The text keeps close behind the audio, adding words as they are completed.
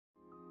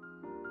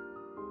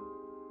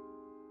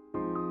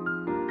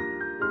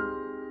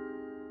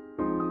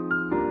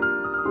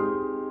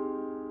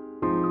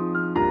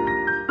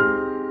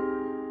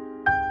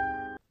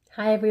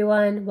Hi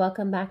everyone,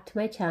 welcome back to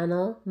my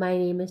channel. My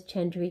name is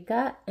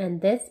Chandrika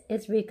and this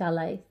is Rika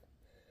Life.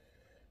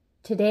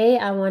 Today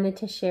I wanted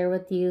to share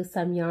with you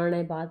some yarn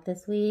I bought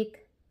this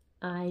week.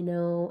 I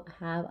know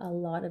I have a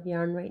lot of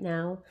yarn right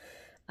now.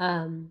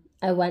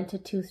 I went to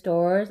two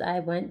stores. I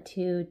went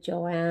to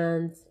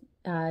JOANN's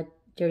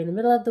during the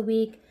middle of the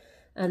week,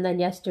 and then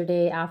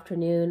yesterday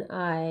afternoon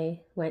I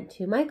went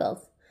to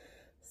Michael's.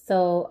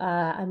 So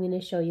I'm going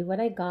to show you what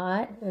I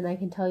got, and I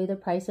can tell you the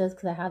prices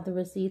because I have the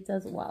receipts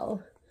as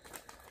well.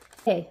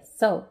 Okay,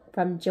 so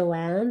from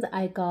JOANN's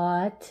I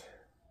got,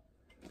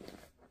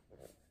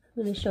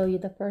 I'm going to show you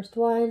the first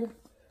one.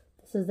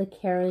 This is the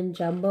Caron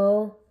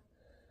Jumbo.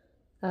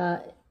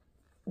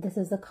 This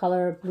is the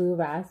color Blue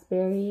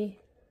Raspberry.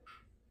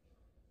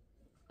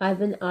 I've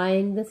been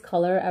eyeing this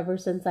color ever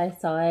since I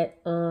saw it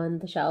on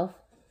the shelf.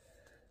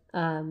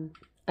 I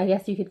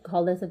guess you could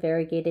call this a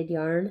variegated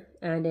yarn,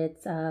 and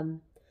it's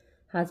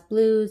has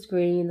blues,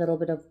 green, a little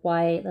bit of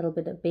white, a little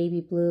bit of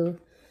baby blue.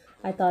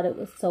 I thought it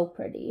was so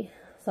pretty.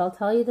 So I'll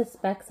tell you the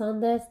specs on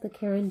this, the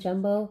Caron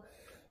Jumbo.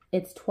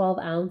 It's 12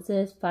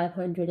 ounces,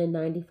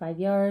 595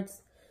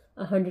 yards,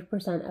 100%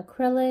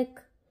 acrylic.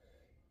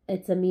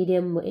 It's a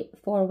medium weight,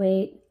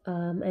 4-weight,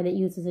 and it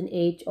uses an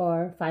H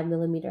or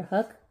 5mm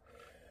hook.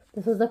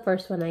 This was the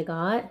first one I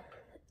got,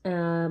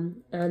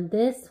 and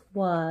this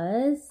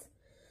was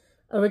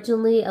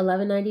originally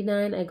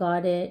 $11.99. I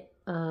got it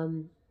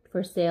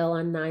for sale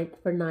on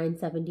for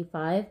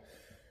 $9.75.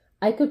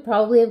 I could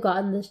probably have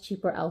gotten this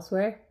cheaper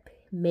elsewhere,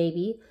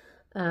 maybe.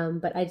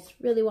 But I just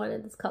really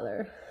wanted this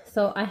color.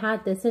 So I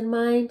had this in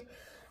mind,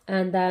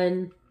 and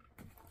then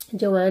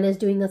JOANN is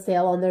doing a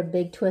sale on their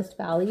big twist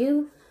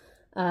value.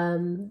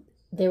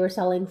 They were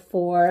selling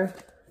 4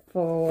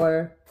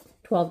 for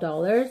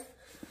 $12.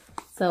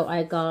 So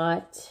I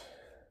got,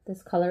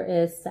 this color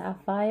is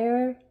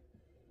Sapphire.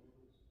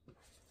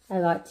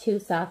 I got 2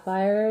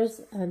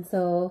 sapphires, and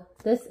so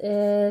this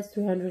is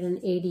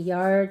 380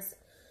 yards.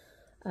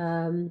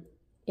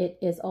 It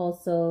is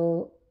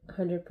also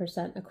 100%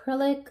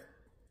 acrylic.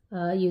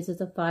 Uses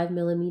a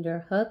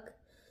 5mm hook,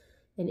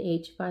 an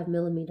H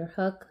 5mm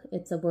hook.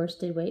 It's a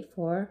worsted weight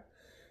 4.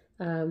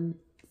 And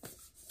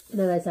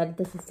as I said,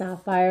 this is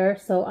sapphire.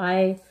 So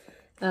I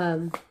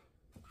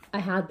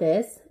had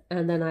this,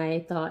 and then I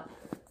thought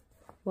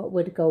what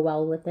would go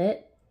well with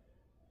it,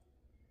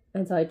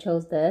 and so I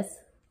chose this.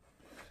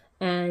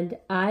 And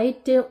I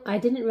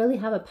didn't really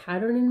have a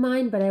pattern in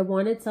mind, but I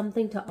wanted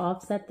something to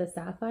offset the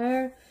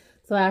sapphire.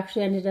 So I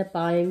actually ended up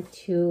buying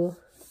 2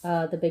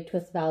 the big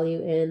twist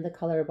value in the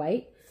color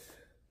white.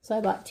 So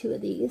I bought 2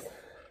 of these.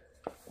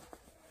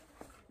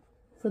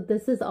 So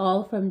this is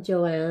all from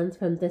JOANN's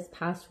from this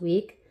past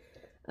week.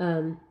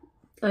 I'm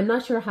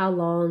not sure how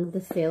long the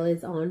sale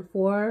is on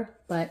for,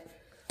 but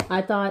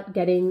I thought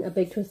getting a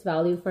big twist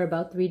value for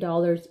about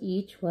 $3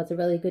 each was a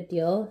really good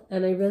deal.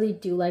 And I really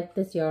do like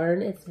this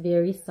yarn. It's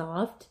very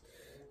soft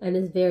and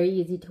is very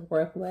easy to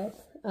work with.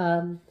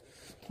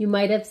 You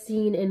might have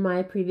seen in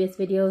my previous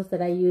videos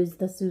that I use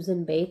the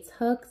Susan Bates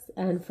hooks,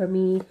 and for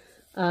me,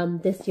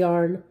 this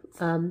yarn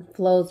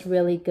flows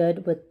really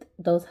good with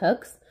those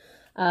hooks.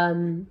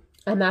 I'm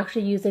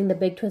actually using the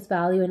big twist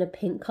value in a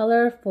pink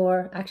color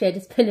for, actually I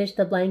just finished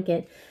the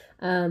blanket.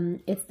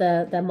 It's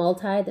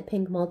the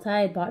pink multi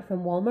I bought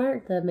from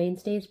Walmart, the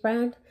Mainstays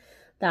brand,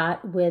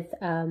 that with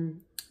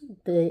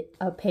the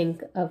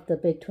pink of the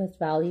big twist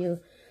value,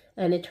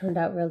 and it turned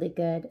out really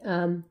good.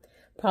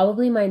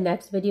 Probably my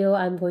next video,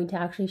 I'm going to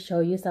actually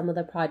show you some of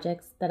the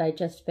projects that I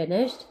just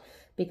finished,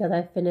 because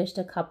I finished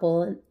a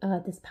couple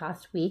this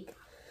past week.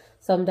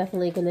 So I'm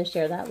definitely going to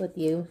share that with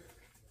you.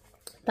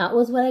 That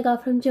was what I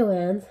got from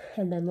JOANN's.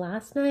 And then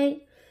last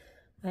night,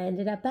 I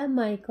ended up at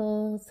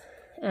Michael's.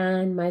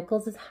 And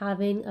Michael's is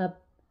having a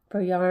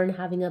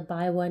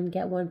buy one,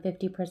 get one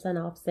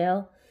 50% off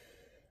sale.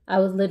 I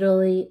was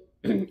literally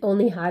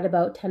only had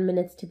about 10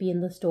 minutes to be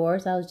in the store.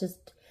 So I was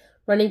just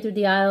running through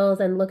the aisles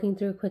and looking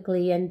through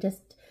quickly, and just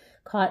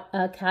got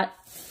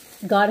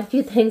a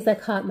few things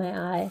that caught my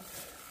eye.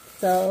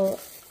 So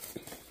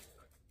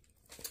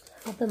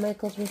I have the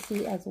Michael's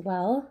receipt as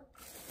well.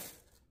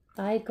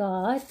 I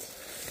got,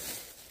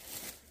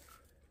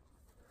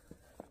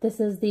 this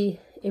is the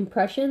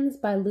Impressions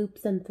by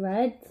Loops and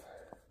Threads.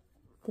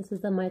 This is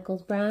the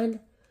Michael's brand,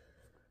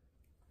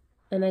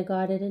 and I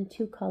got it in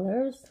 2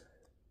 colors.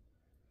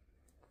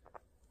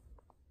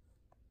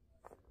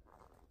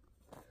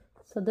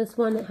 So this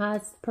one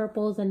has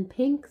purples and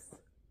pinks.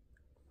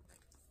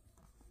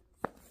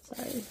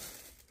 Sorry.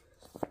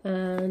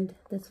 And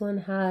this one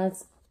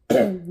has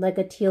like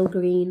a teal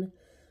green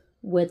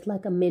with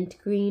like a mint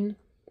green.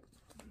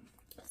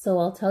 So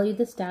I'll tell you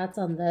the stats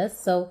on this.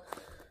 So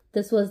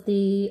this was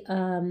the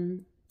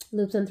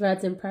Loops and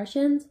Threads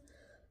Impressions,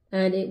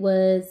 and it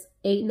was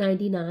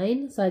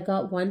 $8.99. So I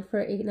got one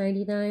for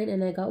 $8.99,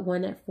 and I got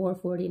one at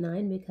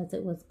 $4.49 because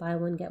it was buy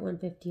one get one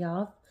 50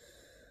 off.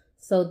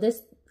 So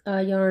this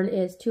yarn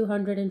is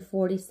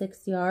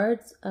 246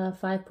 yards,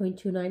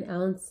 5.29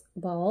 ounce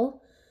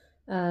ball.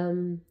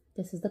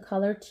 This is the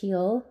color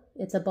teal.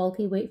 It's a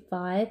bulky weight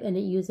 5, and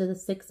it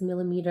uses a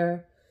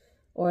 6mm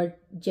or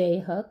J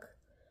hook.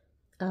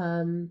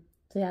 So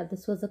yeah,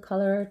 this was the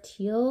color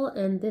teal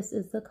and this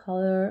is the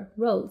color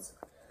rose.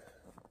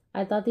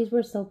 I thought these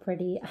were so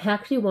pretty. I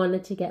actually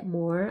wanted to get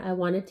more. I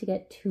wanted to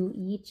get 2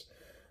 each.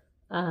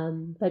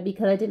 But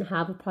because I didn't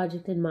have a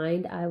project in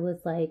mind, I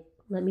was like,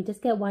 let me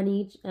just get 1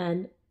 each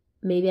and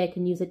maybe I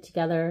can use it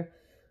together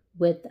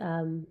with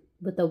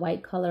a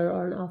white color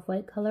or an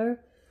off-white color.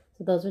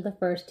 So those are the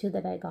first 2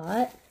 that I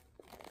got.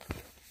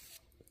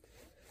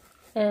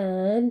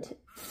 And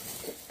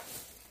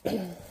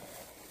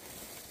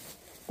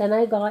then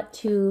I got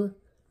 2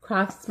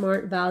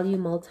 Craftsmart Value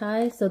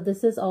Multi. So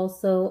this is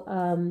also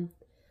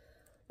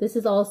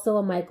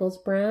a Michaels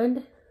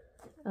brand.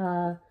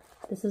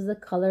 This is the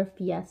color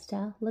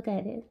Fiesta. Look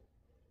at it.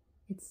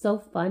 It's so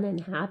fun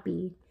and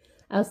happy.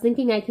 I was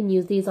thinking I can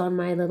use these on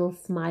my little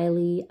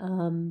smiley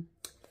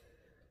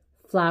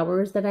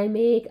flowers that I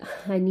make.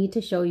 I need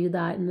to show you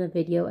that in the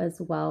video as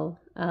well.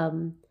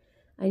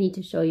 I need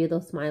to show you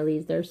those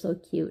smileys. They're so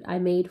cute. I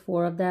made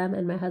 4 of them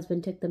and my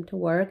husband took them to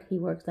work. He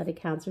works at a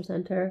cancer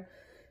center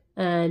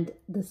and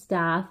the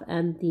staff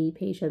and the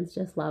patients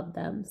just love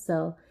them.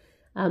 So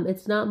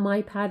it's not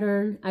my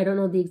pattern. I don't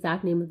know the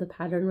exact name of the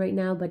pattern right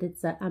now, but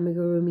it's an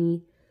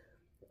amigurumi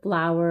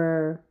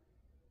flower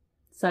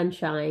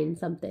sunshine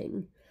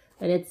something.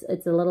 And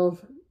it's a little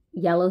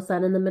yellow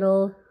sun in the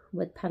middle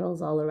with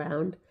petals all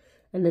around.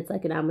 And it's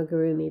like an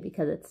amigurumi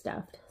because it's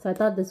stuffed. So I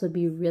thought this would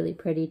be really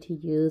pretty to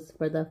use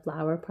for the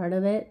flower part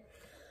of it.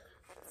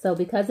 So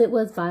because it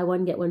was buy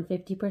one, get one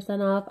 50%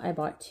 off, I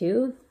bought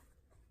 2.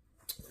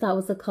 So that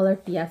was the color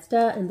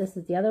Fiesta. And this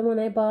is the other one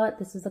I bought.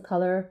 This is the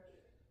color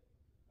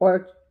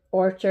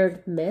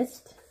Orchard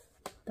Mist.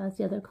 That's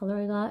the other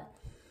color I got.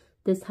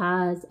 This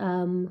has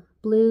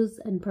blues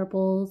and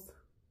purples,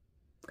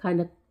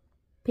 kind of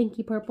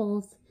pinky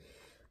purples.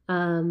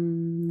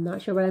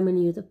 Not sure what I'm going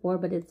to use it for,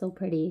 but it's so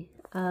pretty.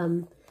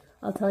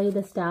 I'll tell you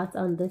the stats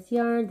on this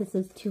yarn. This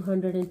is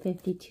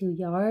 252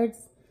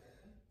 yards.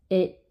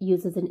 It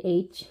uses an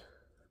H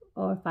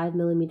or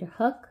 5mm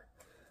hook.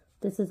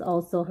 This is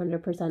also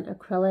 100%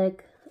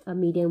 acrylic, a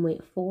medium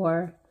weight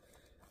 4.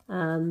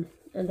 And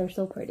they're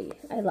so pretty.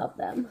 I love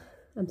them.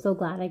 I'm so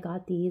glad I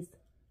got these.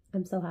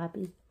 I'm so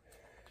happy.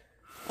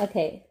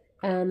 Okay,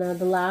 and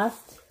the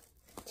last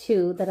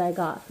 2 that I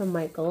got from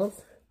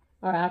Michaels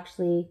are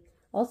actually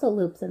also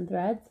loops and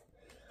threads.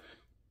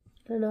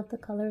 I don't know if the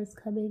color is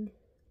coming.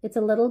 It's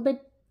a little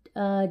bit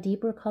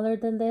deeper color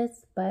than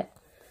this, but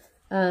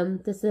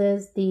this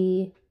is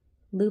the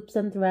Loops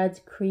and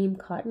Threads Cream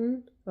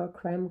Cotton or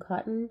Creme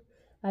Cotton.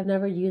 I've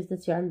never used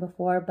this yarn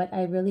before, but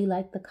I really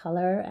like the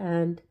color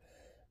and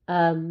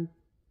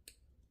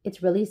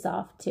it's really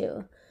soft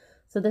too.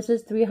 So this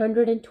is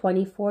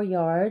 324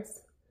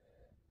 yards.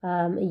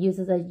 It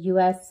uses a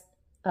US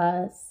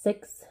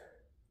 6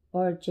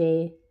 or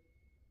J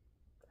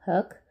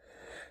hook.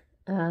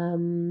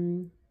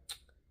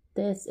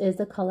 This is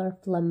the color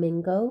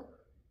Flamingo.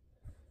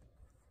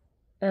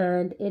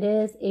 And it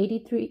is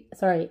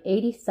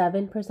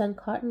 87%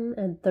 cotton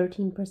and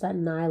 13%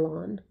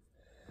 nylon.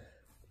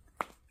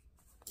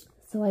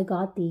 So I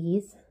got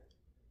these.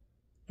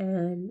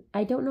 And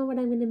I don't know what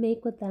I'm going to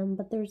make with them,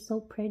 but they're so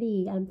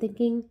pretty. I'm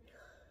thinking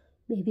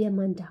maybe a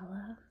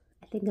mandala.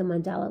 I think a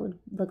mandala would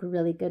look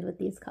really good with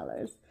these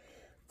colors.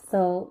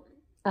 So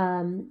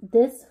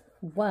this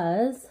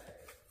was...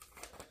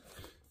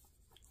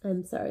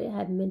 I'm sorry, I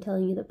hadn't been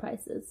telling you the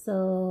prices.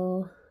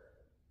 So,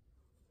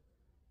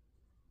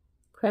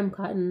 Creme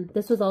Cotton.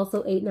 This was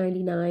also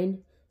 $8.99.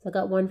 So I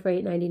got one for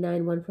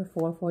 $8.99, one for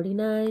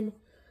 $4.49.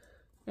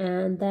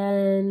 And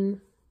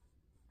then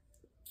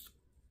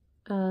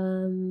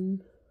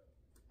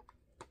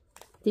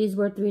these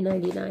were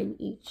 $3.99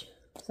 each.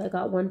 So I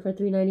got one for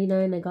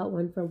 $3.99. I got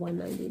one for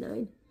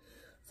 $1.99.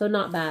 So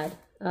not bad.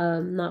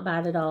 Not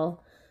bad at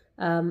all.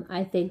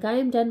 I think I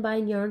am done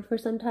buying yarn for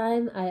some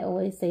time. I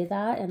always say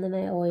that, and then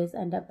I always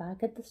end up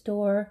back at the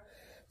store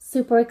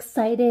super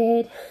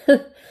excited.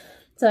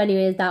 So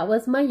anyways, that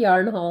was my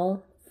yarn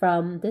haul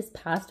from this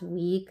past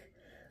week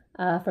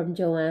from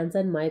JOANN's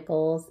and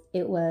Michaels.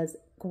 It was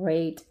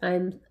great.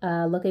 I'm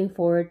looking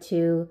forward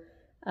to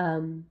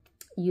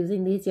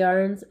using these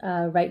yarns.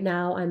 Right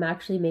now I'm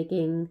actually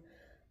making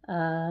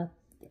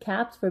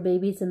caps for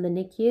babies in the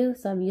NICU,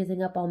 so I'm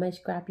using up all my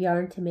scrap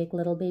yarn to make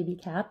little baby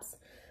caps.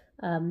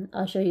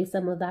 I'll show you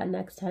some of that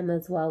next time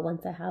as well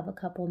once I have a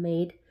couple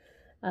made.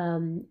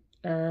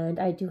 And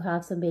I do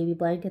have some baby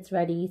blankets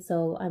ready,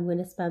 so I'm going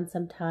to spend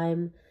some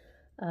time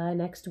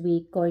next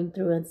week going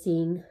through and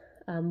seeing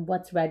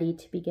what's ready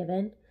to be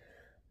given.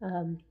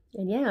 And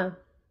yeah,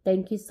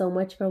 thank you so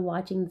much for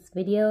watching this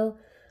video.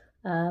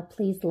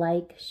 Please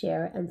like,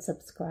 share, and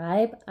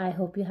subscribe. I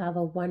hope you have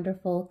a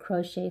wonderful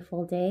crochet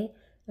full day,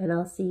 and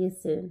I'll see you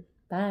soon.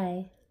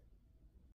 Bye.